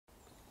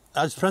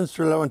As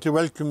Principal, I want to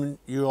welcome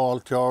you all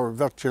to our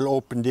virtual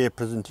Open Day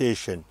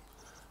presentation.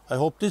 I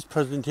hope this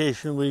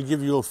presentation will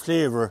give you a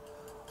flavour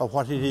of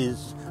what it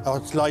is,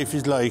 what life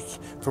is like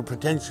for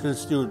potential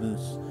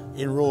students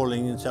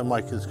enrolling in St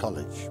Michael's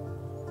College.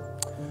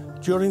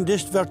 During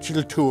this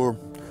virtual tour,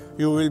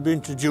 you will be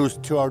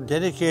introduced to our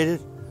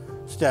dedicated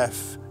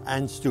staff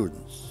and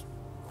students.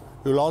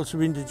 You will also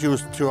be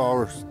introduced to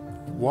our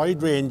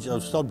wide range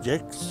of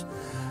subjects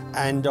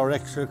and our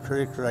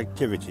extracurricular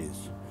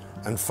activities.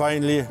 And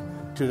finally,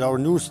 to our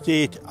new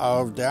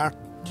state-of-the-art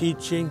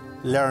teaching,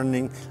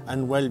 learning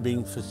and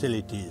wellbeing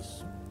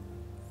facilities.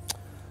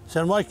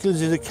 St Michael's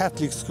is a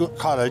Catholic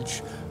college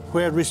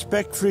where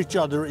respect for each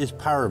other is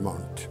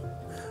paramount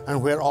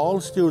and where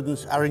all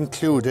students are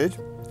included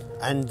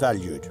and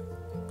valued.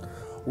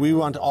 We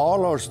want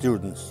all our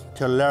students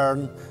to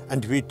learn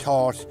and to be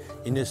taught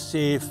in a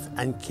safe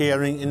and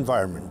caring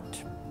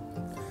environment.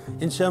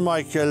 In St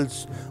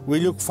Michael's, we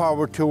look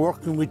forward to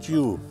working with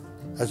you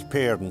as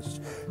parents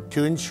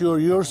to ensure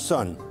your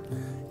son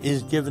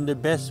is given the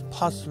best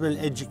possible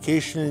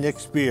educational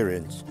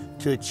experience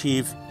to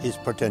achieve his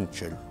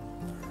potential.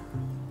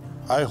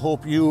 I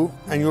hope you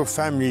and your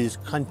families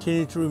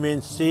continue to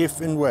remain safe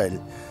and well,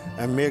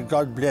 and may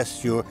God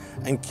bless you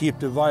and keep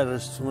the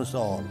virus from us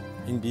all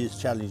in these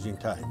challenging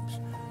times.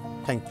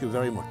 Thank you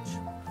very much.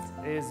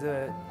 Is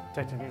a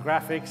technical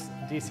graphics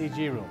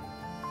DCG room.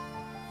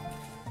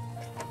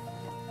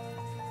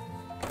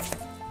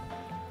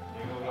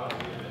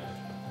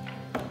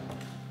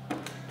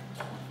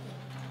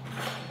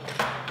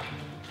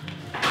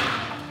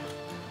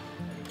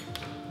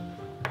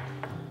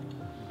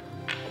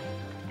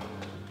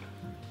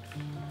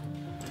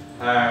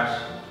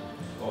 Heart,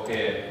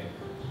 okay.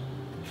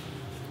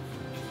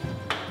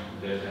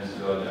 There's next to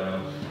go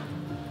down.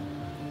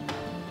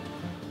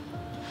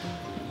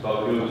 So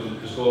what we do is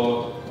just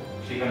go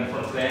click on the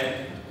front plane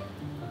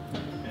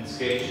and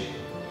sketch.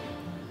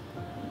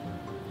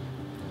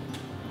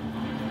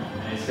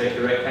 And select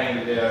the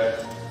rectangle there,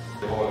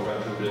 the hole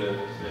run through the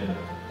cylinder.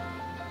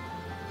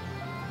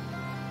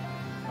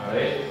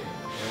 Alright?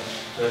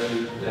 So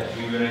that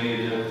you're going to need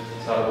the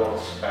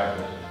SolidWorks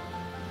carpet.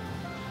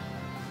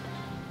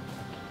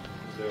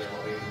 There are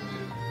what we can do.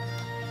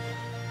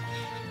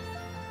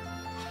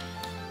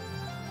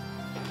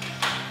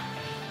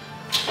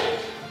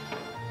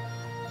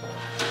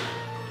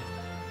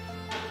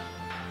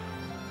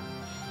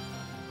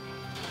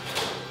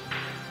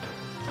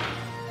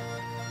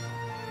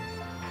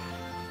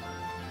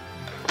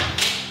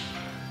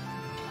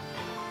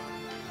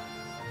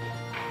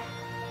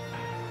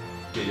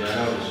 Did you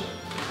notice?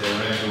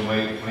 Remember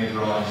my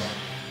drawings.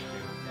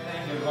 And then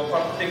you go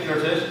perpendicular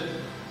to it,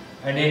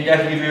 and then that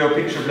will give you your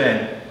picture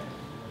plane.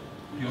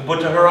 You can put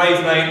the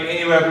horizon line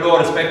anywhere below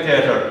the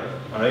spectator.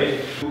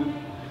 Alright?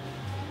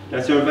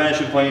 That's your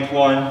vanishing point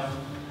 1,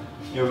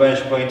 your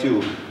vanishing point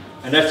 2.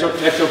 And that's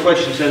your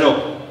question set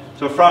up.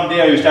 So from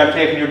there you start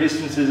taking your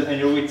distances and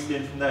your widths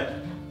in from that.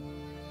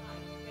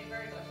 Okay,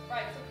 very good.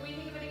 Right, so can we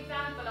think of an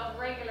example of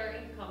regular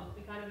income?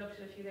 We kind of looked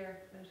at a few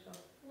there a minute ago.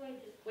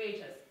 Wages.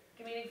 Wages.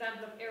 Give me an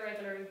example of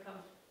irregular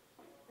income.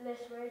 Less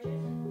wages. What do you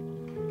mean?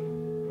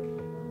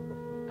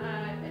 I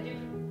said you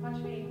get less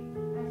wages.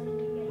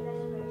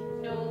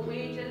 No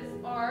wages,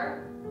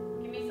 or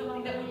give me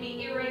something that would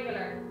be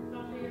irregular.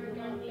 Lottery or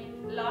gambling.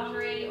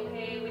 Lottery,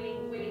 okay,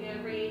 winning a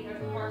race or a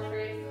horse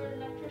race. You're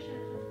an electrician,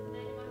 and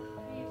then you want to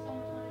pay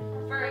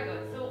someone. Very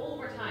good. So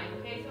overtime,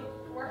 okay, so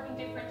working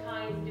different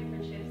times,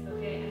 different shifts,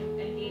 okay, and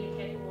gaining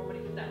getting more money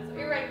from that.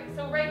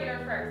 So regular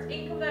first.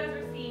 Income that is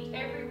received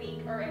every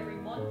week or every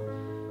month.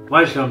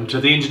 Welcome to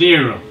the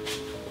engineering room.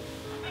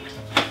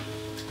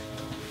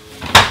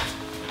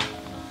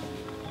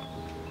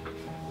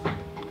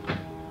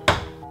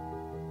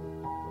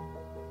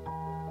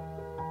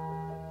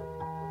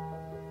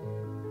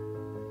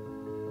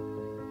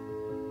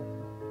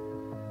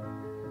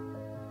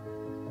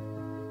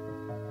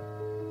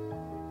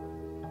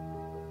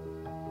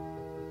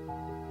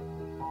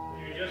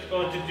 You're just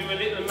going to do a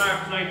little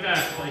mark like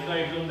that, like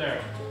I've done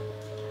there.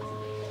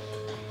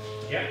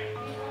 Yeah.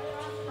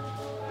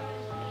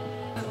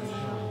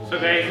 So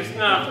guys,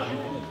 listen up.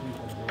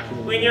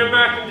 When you're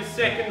marking the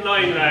second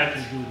line,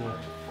 lads,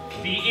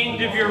 the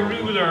end of your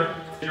ruler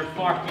is your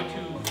 42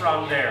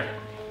 from there.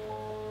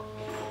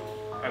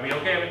 Are we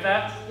okay with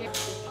that? Yeah.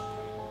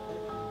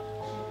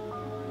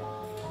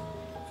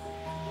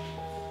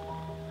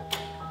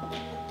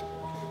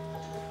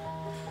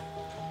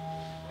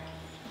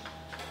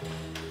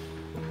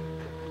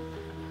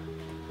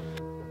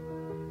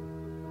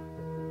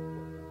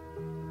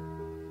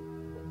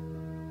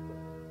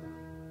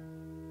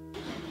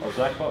 Our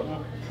black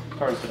button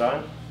turns it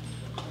on.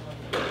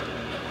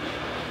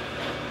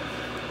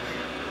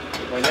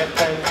 With my left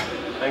hand,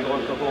 I'm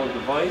going to hold the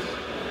voice.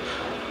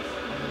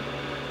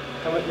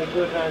 Come with my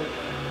good hand.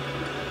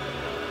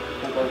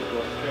 I'm going to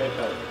go straight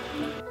out.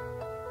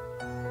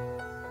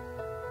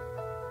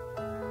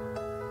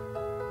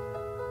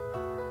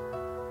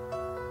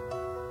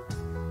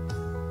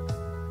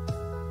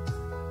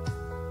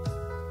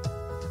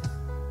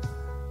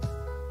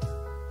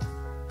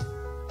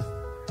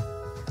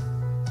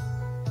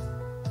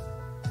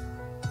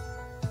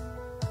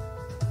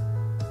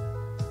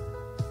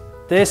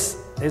 This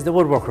is the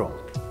woodwork room.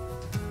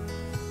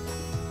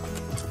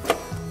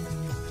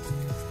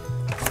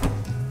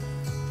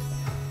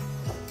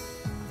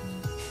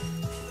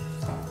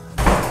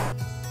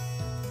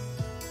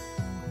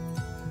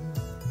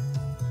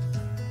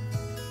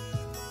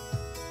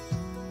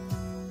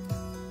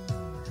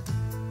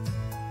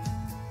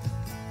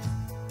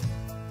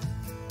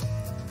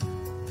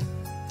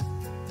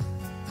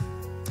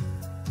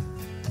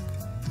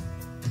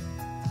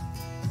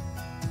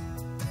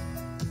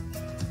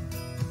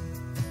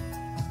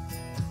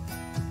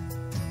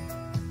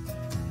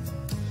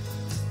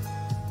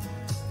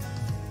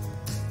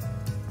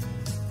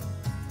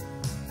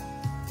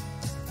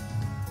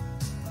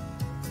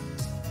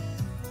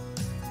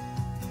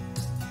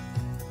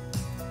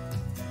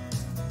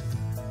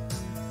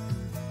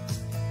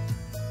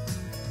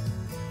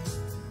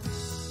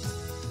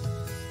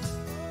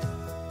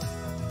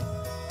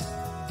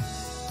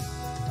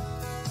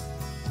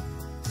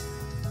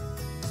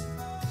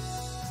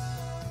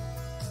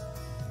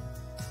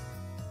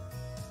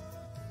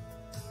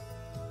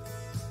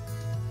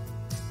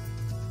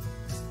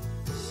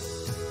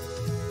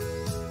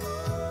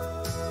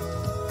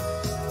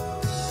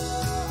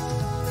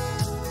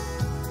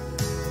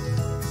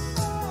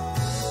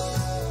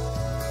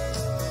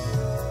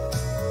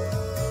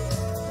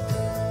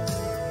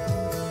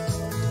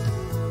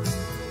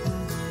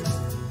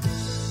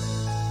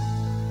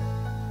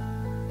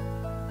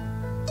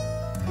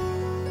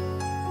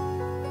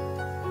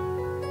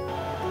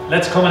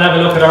 Let's come and have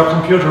a look at our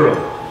computer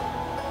room.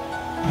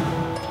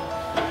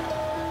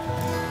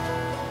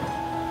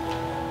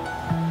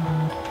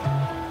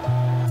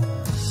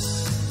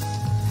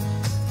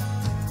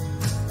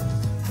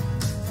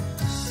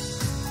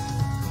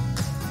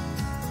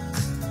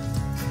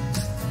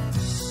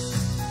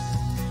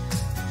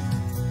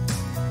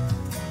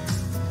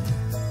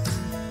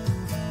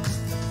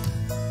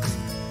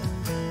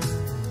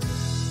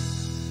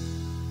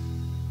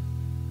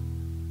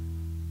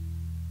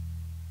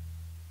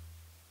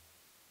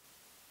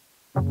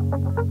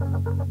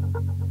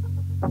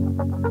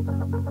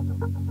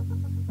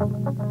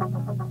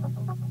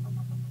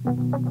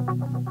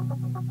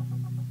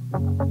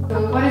 So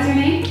what is your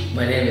name?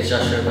 My name is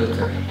Joshua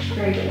Wilter.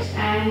 Very good.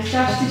 And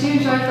Josh, did you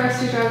enjoy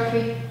first year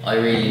geography? I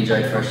really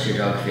enjoyed first year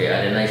geography. I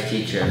had a nice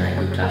teacher and I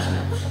had good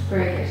classmates.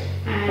 Very good.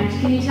 And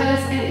can you tell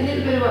us a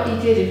little bit of what you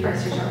did in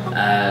first year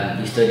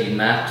geography? We studied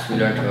maps, we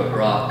learned about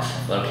rocks,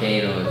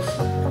 volcanoes,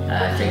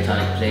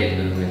 tectonic plate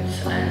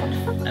movements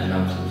and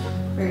mountains.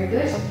 Very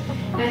good.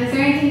 And is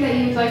there anything that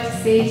you would like to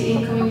say to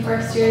incoming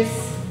first years?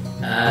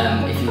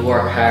 If you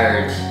work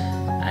hard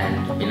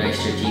and be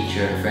nice to your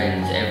teacher and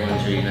friends,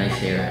 everyone's really nice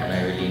here and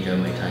I really enjoy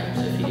my time,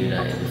 so if you do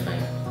that, you'll be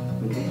fine.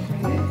 Okay,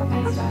 very good.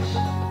 Thanks, Josh.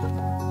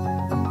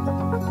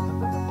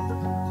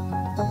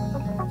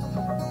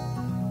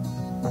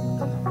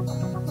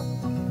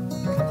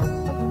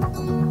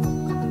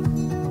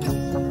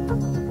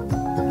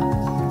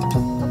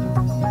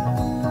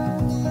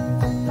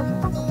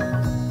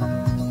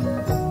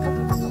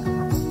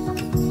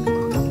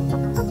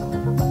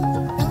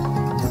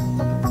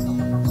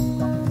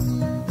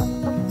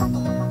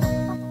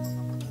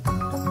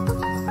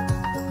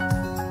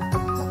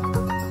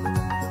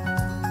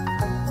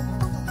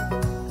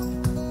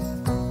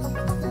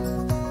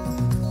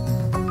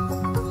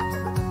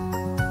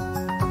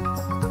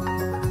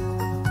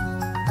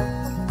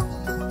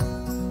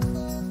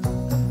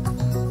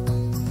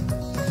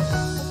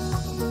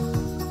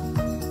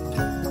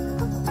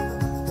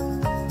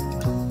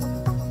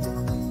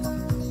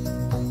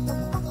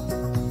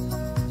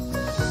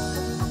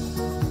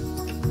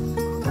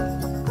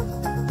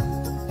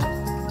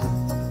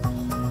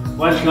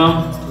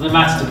 Welcome to the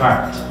Maths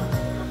Department.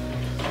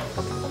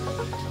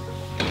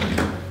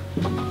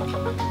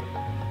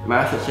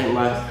 Maths at St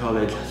Michael's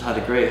College has had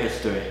a great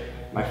history.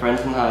 My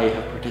friends and I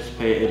have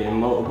participated in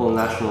multiple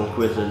national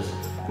quizzes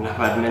and have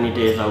had many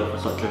days out for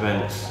such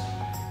events.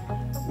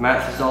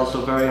 Maths is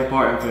also very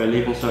important for your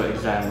Leaving Cert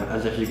exam,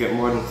 as if you get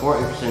more than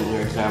 40% in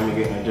your exam you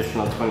get an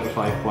additional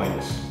 25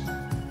 points.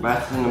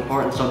 Maths is an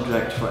important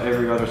subject for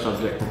every other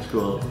subject in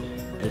school.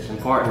 It's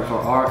important for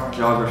art,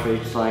 geography,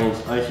 science,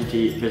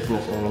 ICT,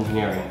 business and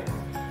engineering.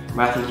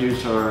 Math is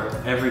used for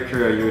every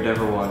career you would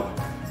ever want.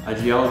 A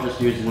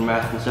geologist uses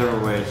math in several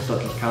ways,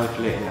 such as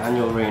calculating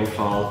annual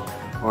rainfall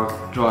or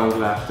drawing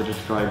graphs to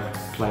describe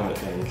climate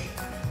change.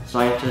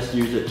 Scientists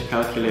use it to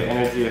calculate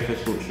energy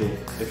efficiency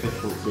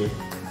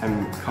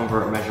and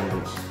convert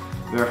measurements.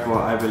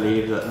 Therefore, I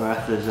believe that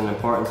math is an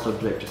important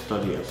subject to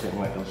study at St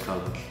Michael's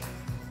College.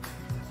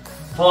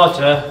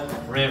 Fáilte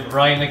Riv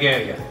Ryan na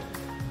Gaeilge.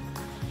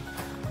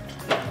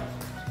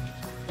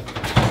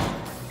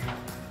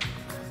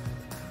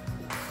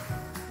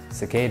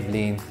 Sa céad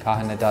bliain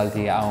caitheann na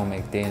daltaí am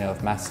ag déanamh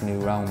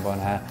measnú rang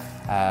bunaithe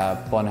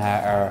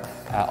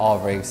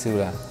ábhar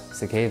éagsúla.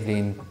 Sa céad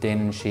bliain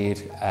déanann siad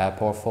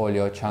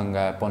portfólio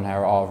teanga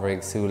bunaithe ábhar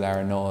éagsúla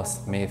ar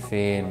nós mé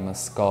féin mo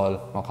scoil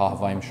mo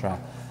chaithbhaimsre.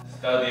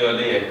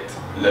 Stadioléacht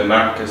le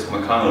Marcus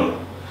McConnell.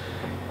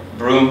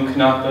 Broom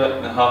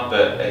knappe na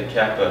happe e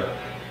ceappa.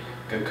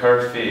 go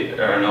curfy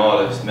an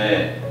álas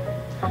mé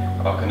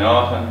ach an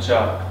áchan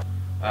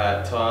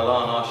teach tá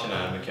lán áisina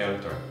an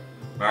counter.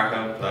 Mar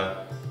shampla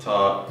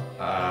tá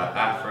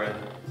affrin,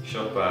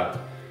 siopa,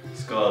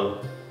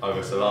 scoil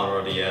agus a lán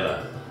rudí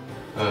eile.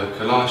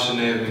 Coláiste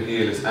Naomh na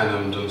Gael is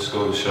enam don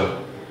scoil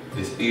seo.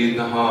 Is iad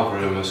na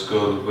hábharim a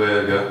scoil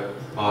Gaeilge,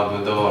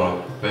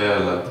 Admadóra,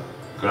 Béla,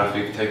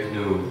 Graphic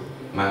Technú,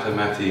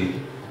 Mathematic,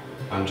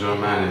 an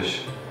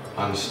Germanis,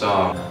 an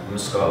Star.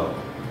 Scoil.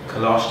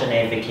 Coláiste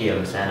Naomh na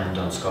Gael is enam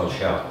don scoil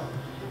seo.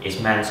 Is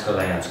man scoil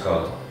an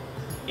scoil.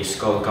 Is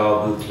scoil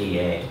gá búclí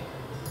é.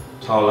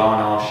 Tá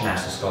lán áisina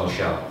sa scoil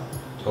seo.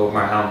 Tóg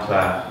mar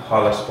hampla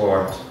hola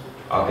sport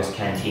agus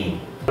canteen.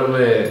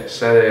 Me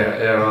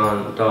studier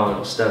an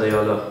don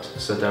stadiocht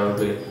sa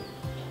Derby.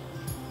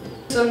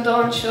 An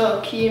don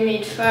seo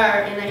cíimiid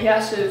fearr ina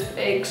heasamh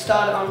ag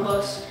stad an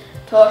bus.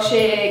 Tá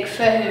sé ag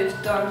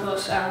feitheamh don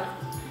bus an.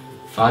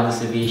 Fada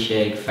sa bhí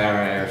sé ag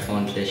fearr ar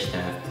fón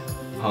cliste,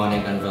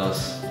 tháinig an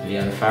bus. Bhí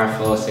an fearr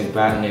fós ag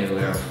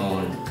breathnú ar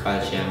fón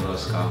cail sé an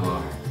bus cá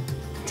thóir.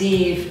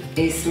 Díobh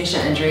is mise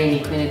an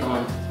dréanaí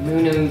cuineáin,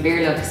 múnam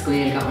bíorlach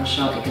scoilga an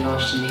seo ag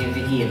Coláiste Naomh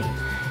na Gael.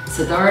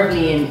 Sa dár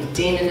bliain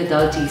déanann na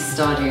daltaí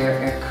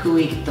staidéir ar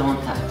 5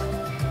 dánta.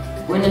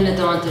 Baineann na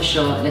dánta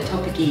seo le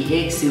topicí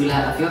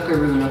éagsúla a bheochar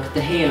rúnach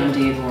de héal an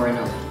déobhór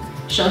nó.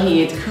 Seo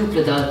iad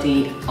cúpla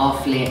daltaí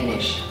áflé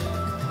inis.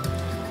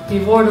 Bhí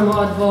bhór na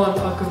mád bháil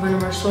ach go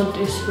bhain mar sunt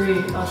is sprí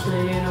as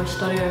le dhéanamh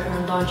staidéir ar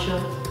an dán seo.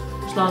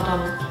 Slán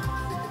tamart.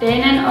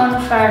 Déanann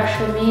an fearr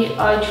seo mí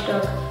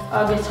aisteach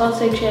agus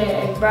thosaigh sé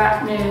ag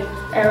breathnú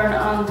ar an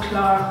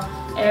anclár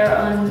ar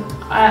an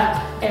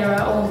app ar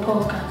a ón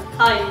póca.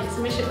 Hi, is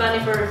Misha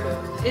Benny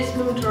Burfu. Is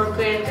múntar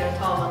Gaeilge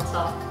atá an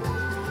sa.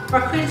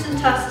 Mar cuid an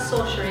tasa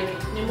sóisiúig,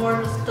 ní mór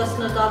dus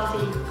na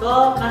daltaí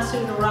gá measú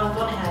na rang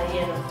bhunaithe a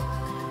dhéanamh.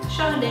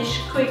 Seo anois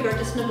chuigear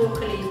dus na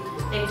búcailí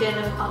ag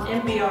déanamh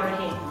an MBR a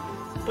hain.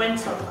 Buin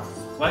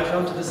soltas.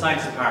 Welcome to the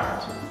Science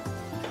Department.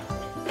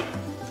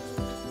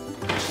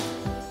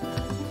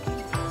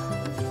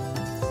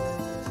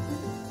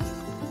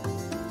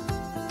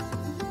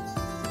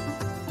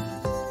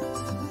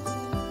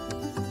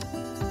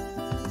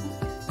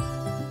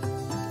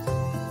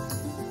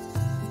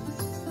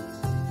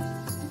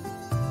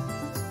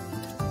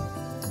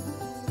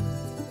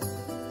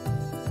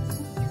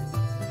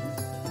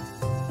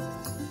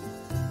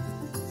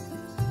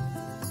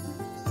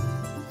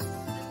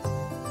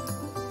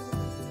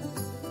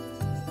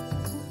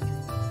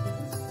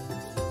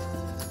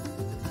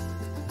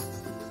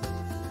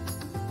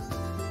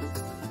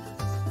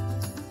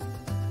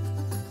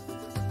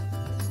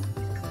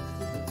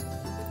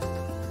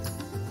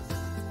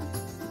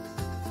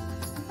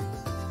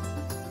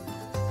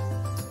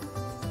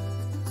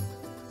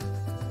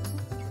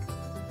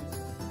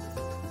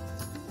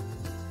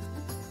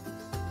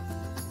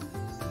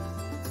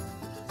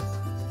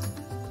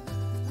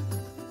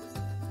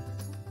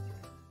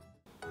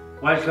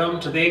 Welcome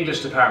to the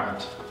English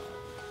Department.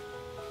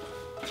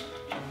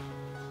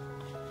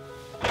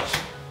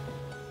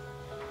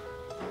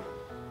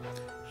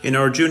 In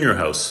our junior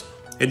house,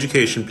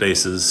 education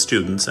places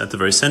students at the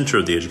very centre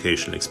of the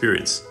educational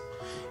experience.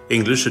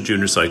 English at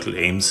Junior Cycle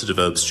aims to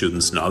develop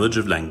students' knowledge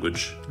of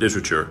language,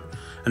 literature,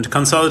 and to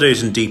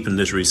consolidate and deepen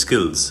literary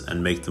skills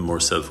and make them more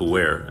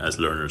self-aware as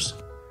learners.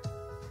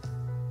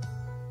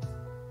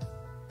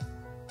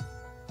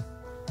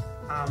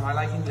 I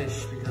like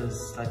English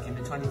because, in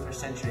the 21st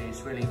century,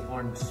 it's really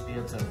important to be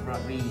able to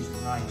read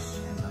and write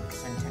and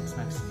send text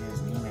messages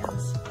and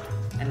emails.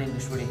 And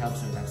English really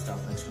helps with that stuff.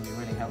 It's going to be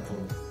really helpful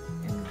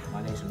in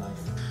my later life.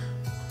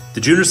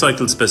 The Junior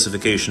Cycle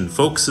specification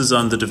focuses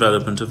on the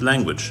development of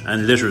language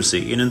and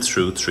literacy in and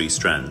through 3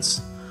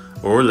 strands: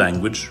 oral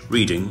language,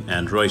 reading,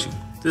 and writing.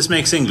 This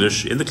makes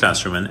English in the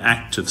classroom an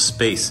active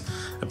space,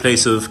 a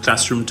place of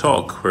classroom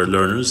talk where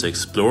learners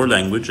explore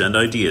language and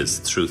ideas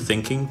through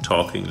thinking,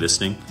 talking,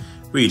 listening,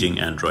 reading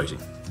and writing.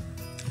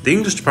 The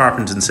English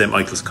department in St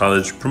Michael's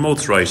College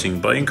promotes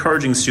writing by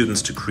encouraging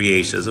students to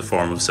create as a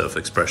form of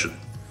self-expression.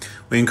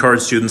 We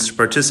encourage students to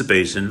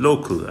participate in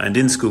local and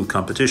in-school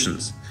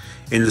competitions,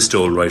 in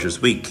Listowel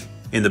Writers' Week,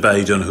 in the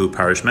Ballydonahue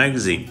Parish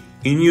Magazine,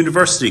 in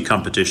university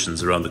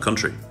competitions around the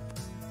country.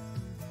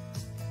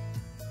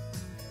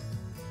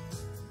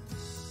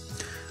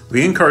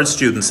 We encourage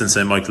students in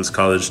St Michael's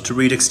College to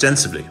read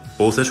extensively,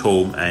 both at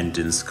home and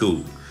in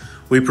school.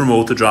 We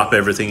promote the Drop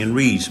Everything and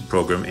Read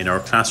programme in our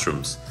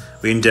classrooms.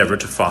 We endeavour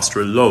to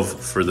foster a love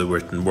for the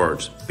written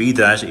word, be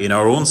that in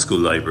our own school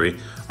library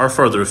or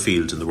further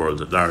afield in the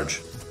world at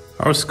large.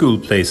 Our school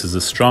places a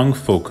strong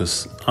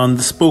focus on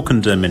the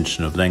spoken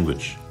dimension of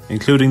language,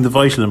 including the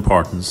vital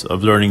importance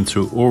of learning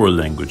through oral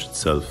language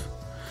itself.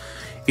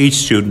 Each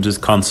student is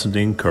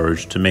constantly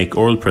encouraged to make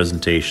oral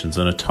presentations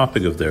on a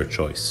topic of their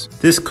choice.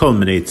 This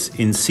culminates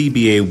in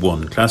CBA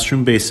 1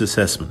 classroom-based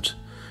assessment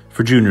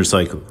for Junior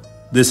Cycle.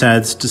 This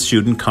adds to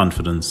student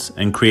confidence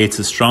and creates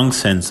a strong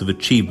sense of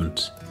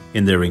achievement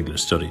in their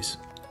English studies.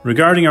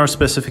 Regarding our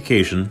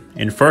specification,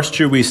 in first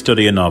year we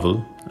study a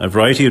novel, a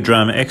variety of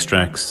drama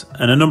extracts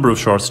and a number of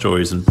short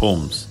stories and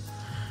poems.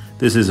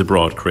 this is a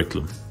broad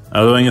curriculum,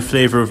 allowing a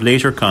flavour of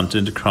later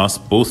content across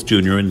both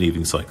junior and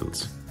leaving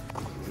cycles.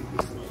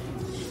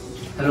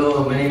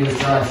 Hello, my name is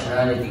Josh, and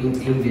I like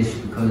English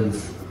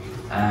because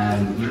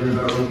you learn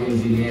about Romeo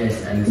and Juliet,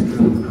 and it's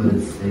cool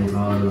because they've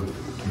all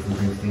different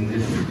types of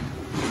English.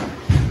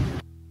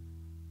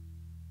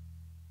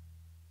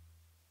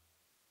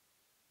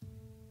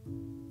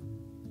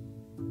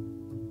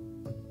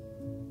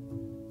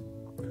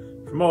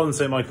 From all in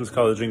St Michael's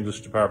College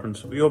English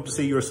Department, we hope to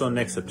see your son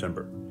next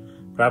September.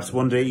 Perhaps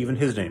one day even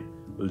his name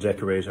will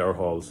decorate our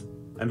halls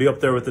and be up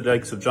there with the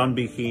likes of John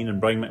B. Keane and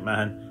Brian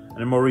McMahon, and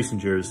in more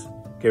recent years,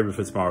 Gabriel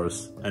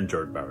Fitzmaurice and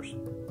Jared Barrett.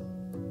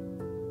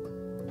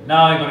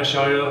 Now I'm going to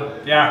show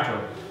you the art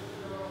room.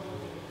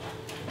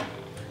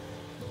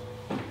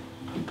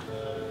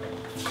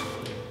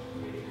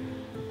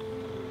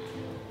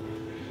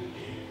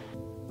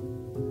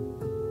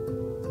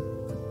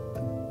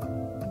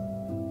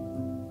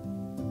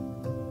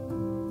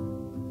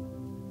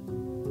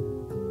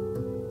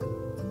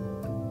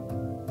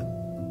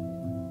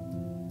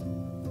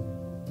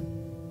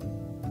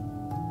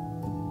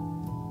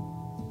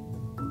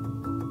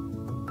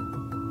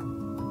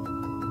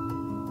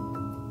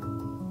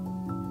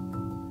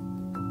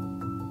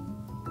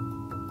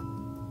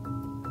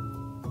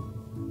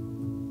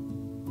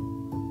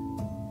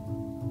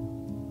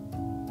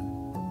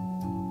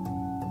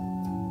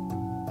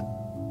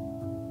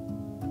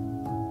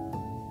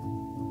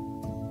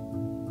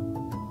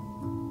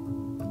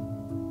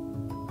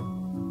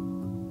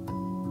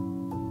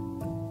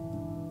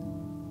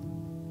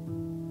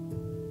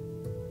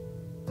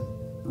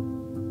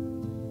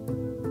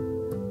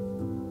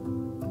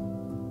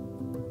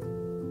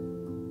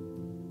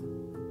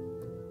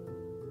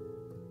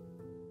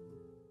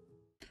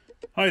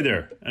 Hi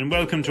there, and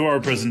welcome to our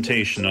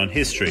presentation on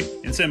history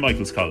in St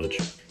Michael's College.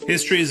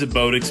 History is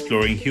about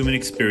exploring human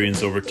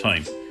experience over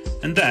time,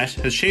 and that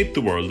has shaped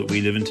the world that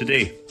we live in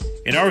today.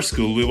 In our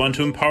school, we want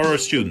to empower our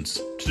students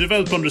to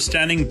develop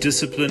understanding,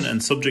 discipline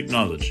and subject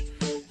knowledge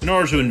in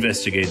order to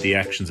investigate the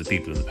actions of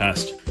people in the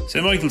past.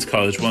 St Michael's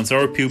College wants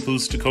our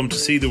pupils to come to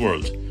see the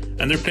world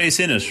and their place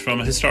in it from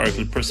a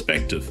historical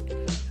perspective,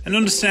 and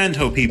understand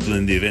how people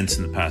in the events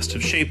in the past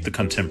have shaped the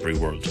contemporary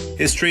world.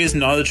 History is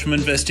knowledge from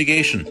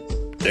investigation.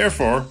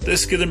 Therefore,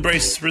 this skill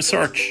embraces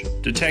research,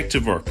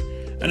 detective work,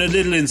 and a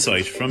little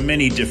insight from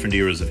many different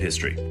eras of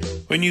history.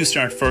 When you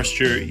start first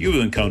year, you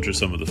will encounter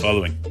some of the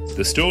following: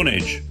 the Stone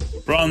Age,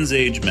 Bronze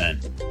Age man,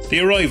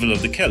 the arrival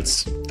of the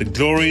Celts, the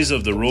glories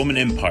of the Roman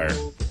Empire,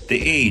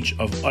 the age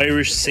of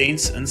Irish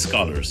saints and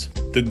scholars,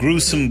 the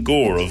gruesome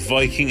gore of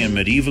Viking and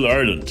medieval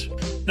Ireland,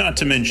 not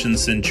to mention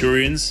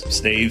centurions,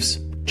 slaves,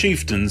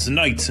 chieftains,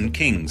 knights and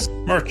kings,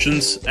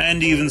 merchants,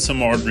 and even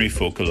some ordinary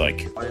folk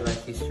alike. I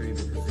like history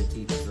because it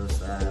teaches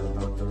us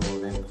about the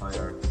Roman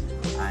Empire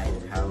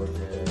and how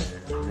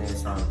the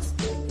Renaissance,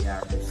 the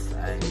artists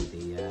and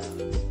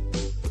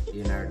the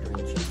Leonardo da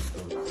Vinci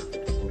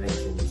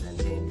inventions and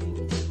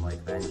paintings and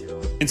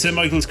Michelangelo. In St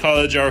Michael's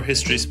College, our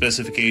history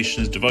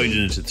specification is divided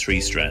into 3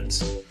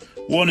 strands.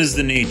 One is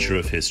the nature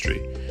of history,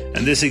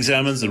 and this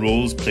examines the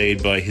roles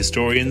played by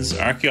historians,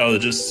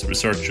 archaeologists,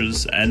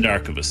 researchers and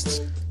archivists.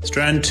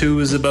 Strand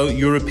 2 is about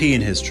European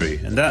history,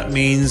 and that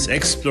means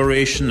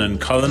exploration and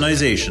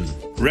colonization,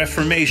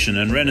 Reformation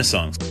and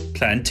Renaissance,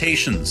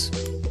 plantations,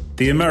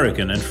 the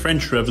American and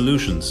French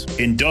revolutions,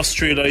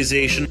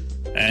 industrialization,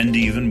 and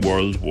even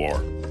World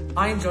War.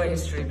 I enjoy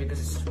history because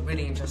it's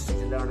really interesting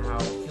to learn how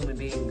human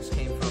beings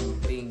came from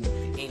being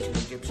ancient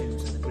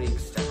Egyptians and the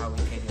Greeks to how we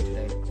came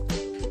here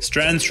today.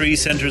 Strand 3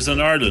 centres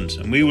on Ireland,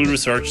 and we will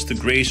research the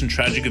great and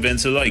tragic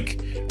events alike,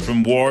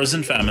 from wars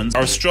and famines,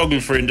 our struggle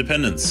for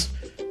independence,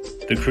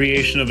 the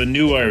creation of a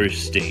new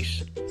Irish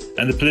state,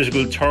 and the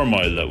political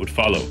turmoil that would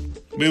follow.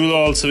 We will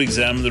also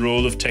examine the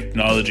role of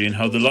technology and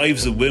how the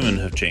lives of women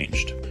have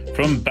changed.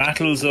 From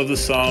battles of the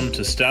Somme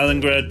to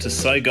Stalingrad to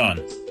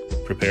Saigon,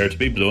 prepare to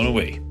be blown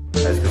away.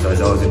 That's because I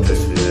was always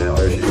interested in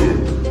Irish history,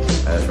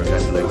 for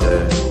example like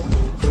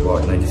the war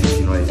in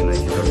 1916 rise and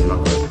 1930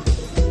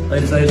 knockout. I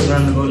decided to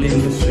learn about legal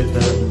history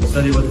to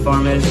study what the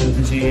formation of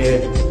the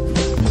GA,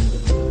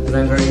 and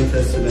I'm very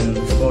interested in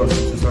sports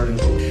such as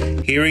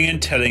hurling. Hearing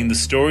and telling the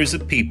stories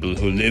of people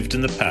who lived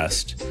in the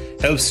past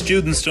helps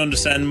students to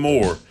understand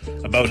more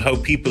about how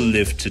people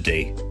live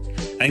today,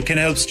 and can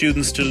help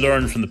students to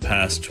learn from the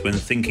past when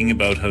thinking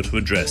about how to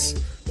address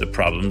the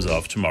problems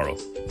of tomorrow.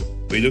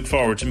 We look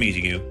forward to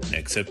meeting you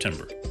next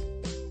September.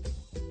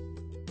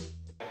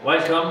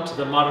 Welcome to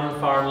the Modern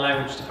Foreign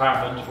Language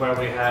Department, where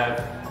we have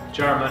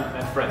German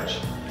and French.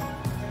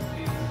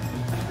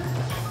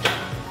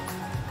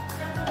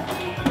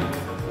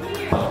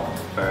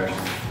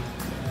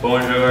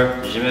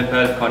 Bonjour, je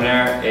m'appelle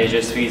Connor et je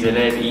suis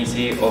élève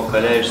ici au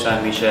Collège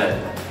Saint-Michel.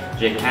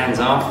 J'ai 15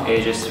 ans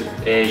et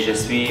je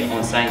suis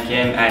en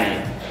 5e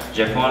année.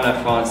 J'apprends le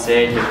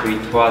français depuis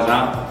 3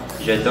 ans.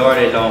 J'adore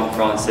les langues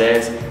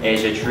françaises et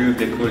je trouve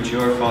la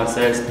culture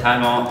française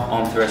tellement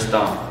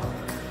intéressante.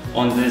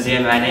 En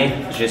 2e année,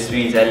 je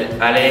suis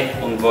allé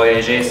en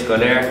voyage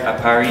scolaire à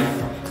Paris.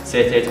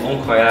 C'était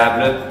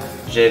incroyable.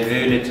 J'ai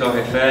vu le Tour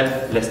Eiffel,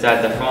 le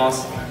Stade de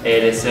France et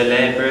les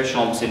célèbres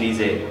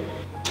Champs-Élysées.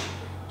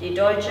 Die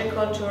deutsche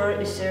Kultur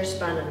ist sehr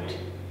spannend.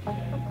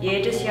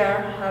 Jedes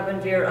Jahr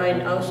haben wir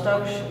einen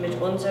Austausch mit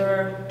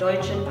unserer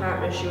deutschen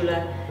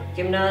Partnerschule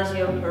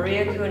Gymnasium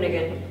Maria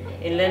Königin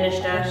in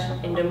Lennestadt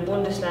in dem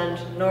Bundesland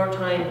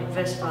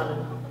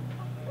Nordrhein-Westfalen.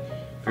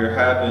 Wir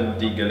haben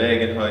die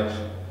Gelegenheit,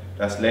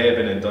 das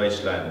Leben in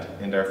Deutschland,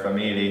 in der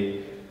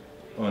Familie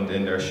und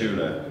in der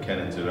Schule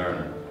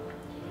kennenzulernen.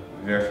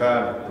 Wir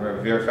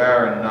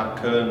fahren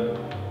nach Köln,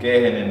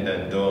 gehen in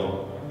den Dom.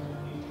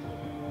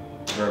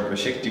 Wir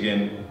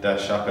beschäftigen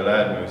das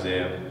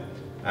Schokoladenmuseum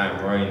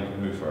am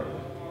Rheinufer,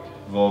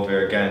 wo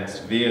wir ganz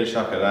viel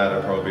Schokolade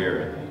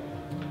probieren.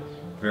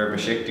 Wir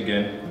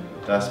beschäftigen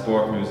das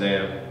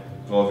Sportmuseum,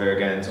 wo wir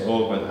ganz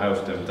oben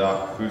auf dem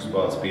Dach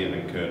Fußball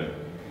spielen können.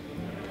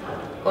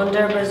 Und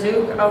der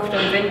Besuch auf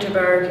dem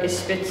Winterberg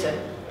ist spitze,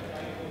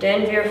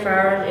 denn wir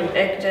fahren im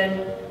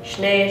echten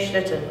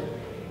Schneeschlitten.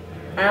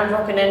 Am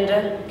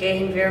Wochenende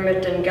gehen wir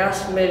mit den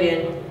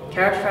Gastfamilien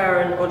Kart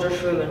fahren oder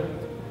schwimmen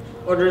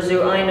oder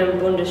zu einem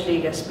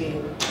Bundesligaspiel.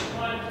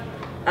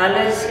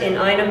 Alles in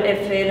einem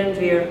empfehlen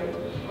wir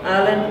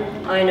allen,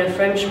 eine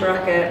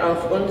Fremdsprache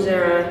auf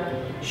unserer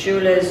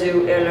Schule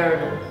zu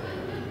erlernen.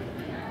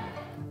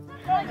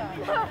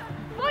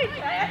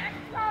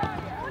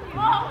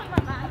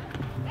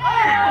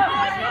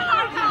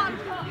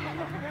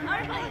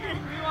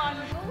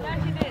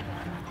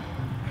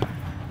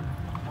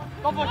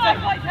 Go for it,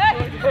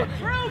 hey!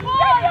 Through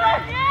ball!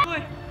 Do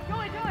it! Do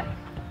it, do it!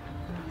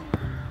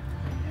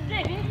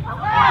 Jamie! I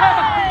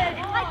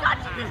got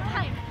you this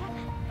time!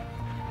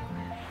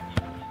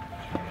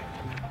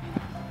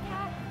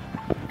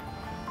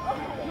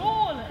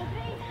 Joel!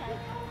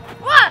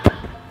 What?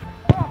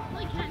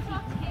 I can't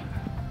talk to him.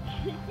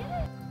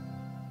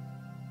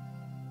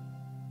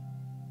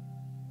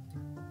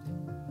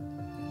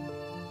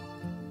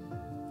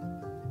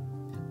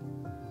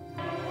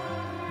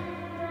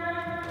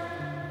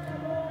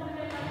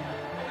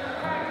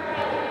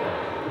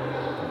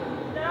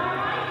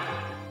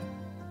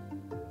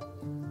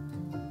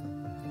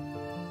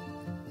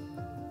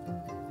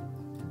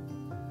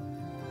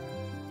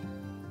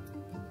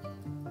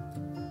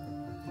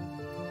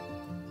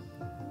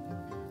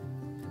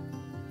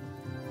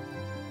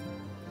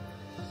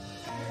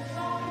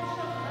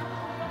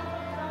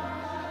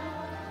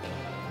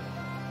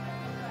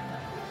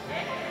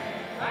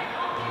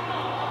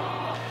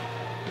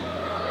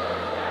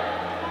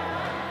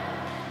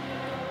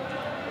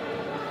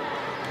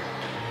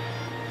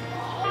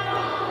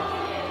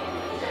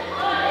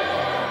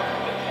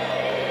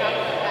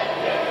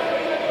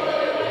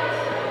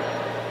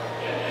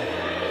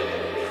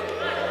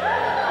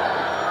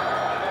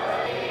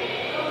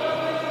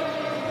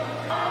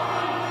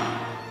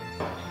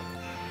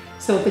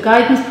 So the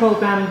guidance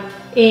programme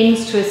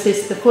aims to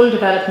assist the full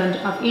development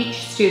of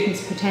each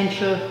student's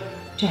potential,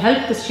 to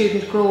help the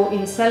student grow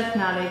in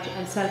self-knowledge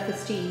and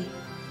self-esteem,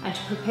 and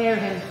to prepare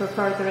him for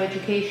further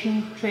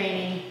education,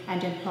 training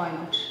and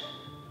employment.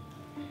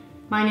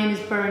 My name is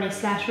Bernie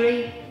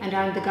Slattery and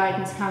I'm the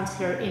guidance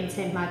counsellor in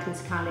St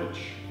Michael's College.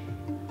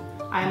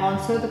 I am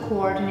also the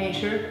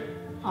coordinator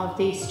of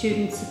the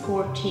student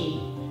support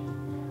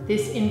team.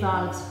 This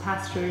involves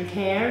pastoral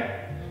care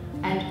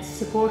and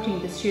supporting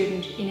the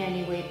student in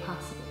any way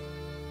possible.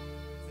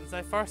 Since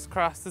I first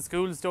crossed the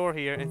school's door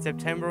here in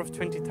September of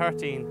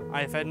 2013,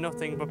 I have had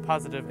nothing but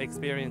positive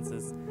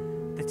experiences.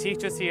 The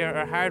teachers here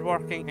are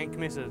hard-working and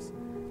committed.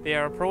 They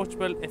are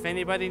approachable if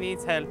anybody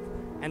needs help,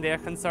 and they are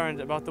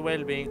concerned about the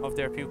well-being of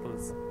their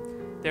pupils.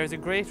 There is a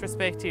great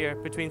respect here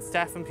between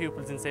staff and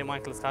pupils in St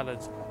Michael's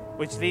College,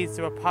 which leads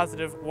to a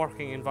positive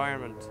working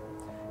environment.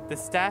 The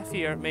staff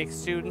here make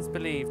students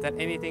believe that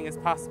anything is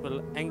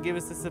possible and give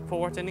us the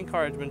support and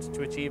encouragement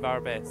to achieve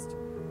our best.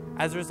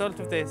 As a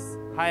result of this,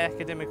 high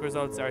academic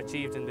results are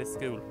achieved in this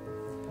school.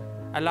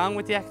 Along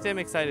with the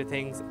academic side of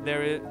things,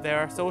 there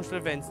are social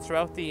events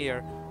throughout the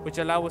year which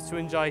allow us to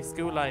enjoy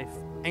school life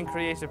and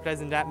create a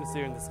pleasant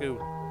atmosphere in the school.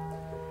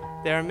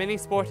 There are many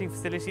sporting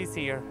facilities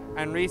here,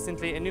 and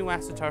recently a new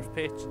AstroTurf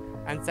pitch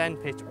and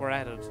sand pitch were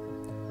added.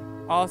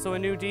 Also a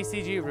new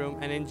DCG room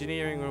and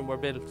engineering room were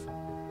built.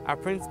 Our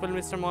principal,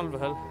 Mr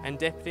Mulvihill, and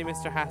deputy,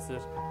 Mr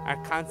Hassett,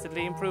 are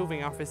constantly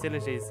improving our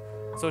facilities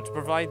so to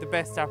provide the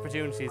best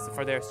opportunities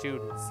for their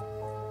students.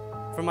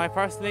 From my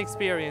personal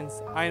experience,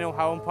 I know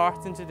how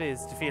important it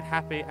is to feel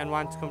happy and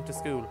want to come to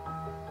school.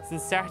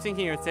 Since starting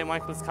here at St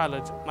Michael's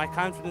College, my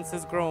confidence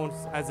has grown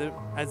as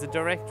a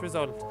direct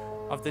result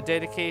of the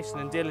dedication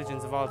and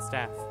diligence of all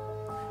staff.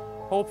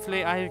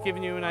 Hopefully I have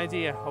given you an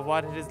idea of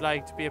what it is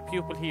like to be a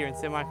pupil here in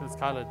St Michael's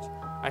College.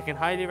 I can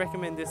highly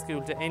recommend this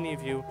school to any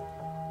of you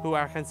who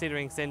are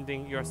considering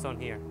sending your son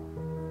here.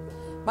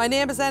 My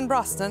name is Anne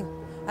Brosnan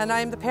and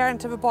I am the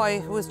parent of a boy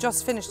who has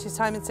just finished his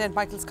time in St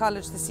Michael's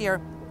College this year.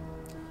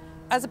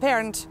 As a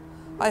parent,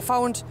 I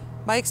found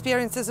my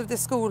experiences of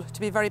this school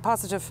to be very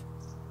positive.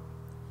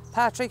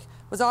 Patrick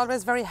was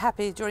always very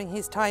happy during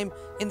his time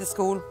in the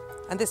school,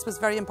 and this was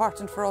very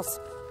important for us.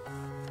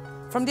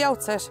 From the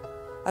outset,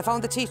 I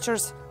found the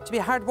teachers to be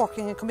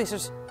hardworking and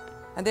committed,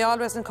 and they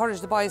always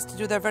encourage the boys to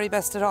do their very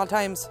best at all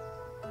times.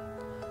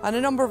 On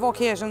a number of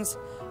occasions,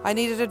 I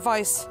needed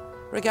advice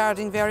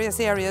regarding various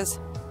areas,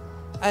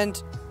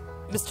 and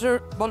Mr.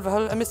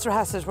 Mulvihill and Mr.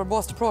 Hassett were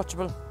most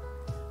approachable.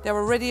 They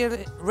were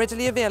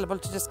readily available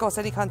to discuss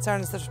any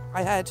concerns that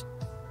I had.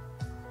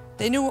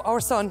 They knew our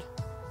son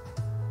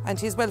and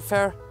his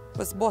welfare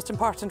was most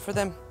important for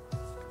them.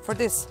 For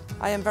this,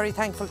 I am very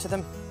thankful to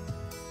them.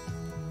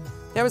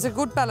 There was a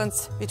good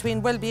balance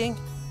between well-being,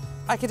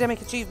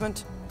 academic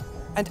achievement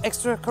and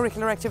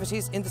extracurricular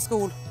activities in the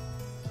school.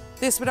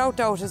 This, without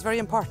doubt, is very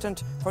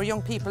important for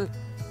young people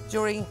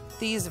during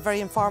these very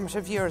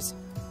informative years.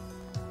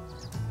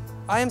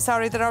 I am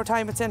sorry that our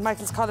time at St.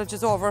 Michael's College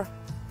is over,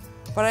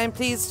 but I am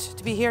pleased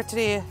to be here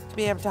today to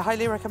be able to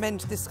highly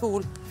recommend this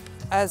school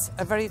as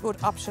a very good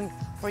option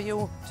for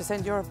you to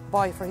send your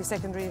boy for his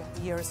secondary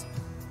years.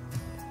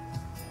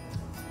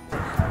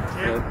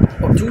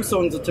 Our two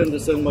sons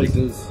attended St.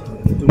 Michael's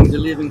doing the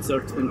Leaving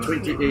Cert in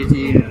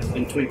 2018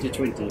 and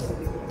 2020.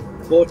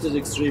 Both did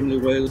extremely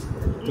well,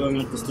 going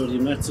on to study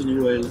Maths in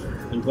UL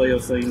and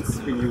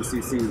Bioscience in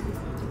UCC.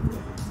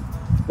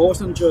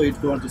 Both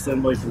enjoyed going to St.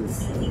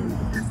 Michael's.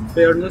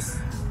 Fairness,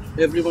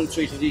 everyone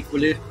treated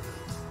equally.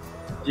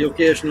 The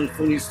occasional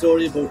funny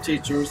story about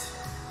teachers.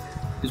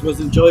 It was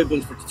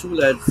enjoyable for the two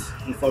lads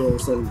and for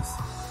ourselves.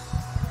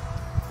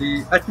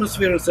 The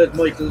atmosphere in St.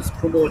 Michael's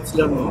promotes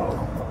learning.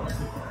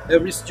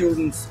 Every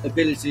student's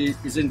ability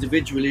is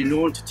individually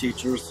known to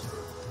teachers,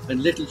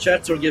 and little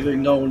chats are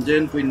given now and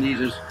then when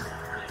needed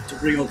to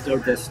bring out their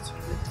best.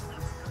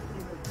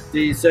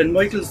 The St.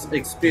 Michael's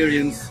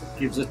experience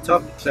gives a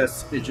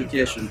top-class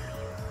education,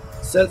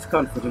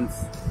 self-confidence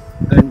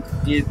and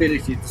the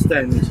ability to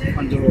stand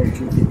on their own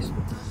two feet.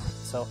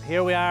 So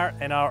here we are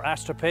in our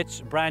Astra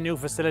pitch, brand new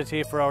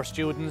facility for our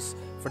students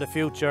for the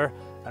future.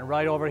 And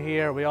right over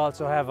here we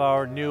also have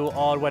our new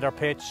all-weather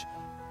pitch.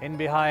 In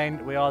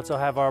behind we also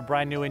have our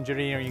brand new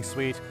engineering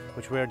suite,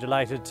 which we're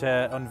delighted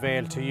to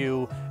unveil to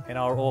you in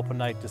our open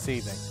night this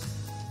evening.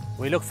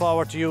 We look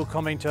forward to you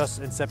coming to us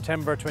in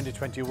September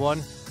 2021,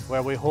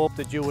 where we hope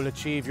that you will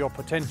achieve your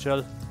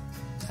potential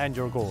and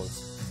your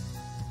goals.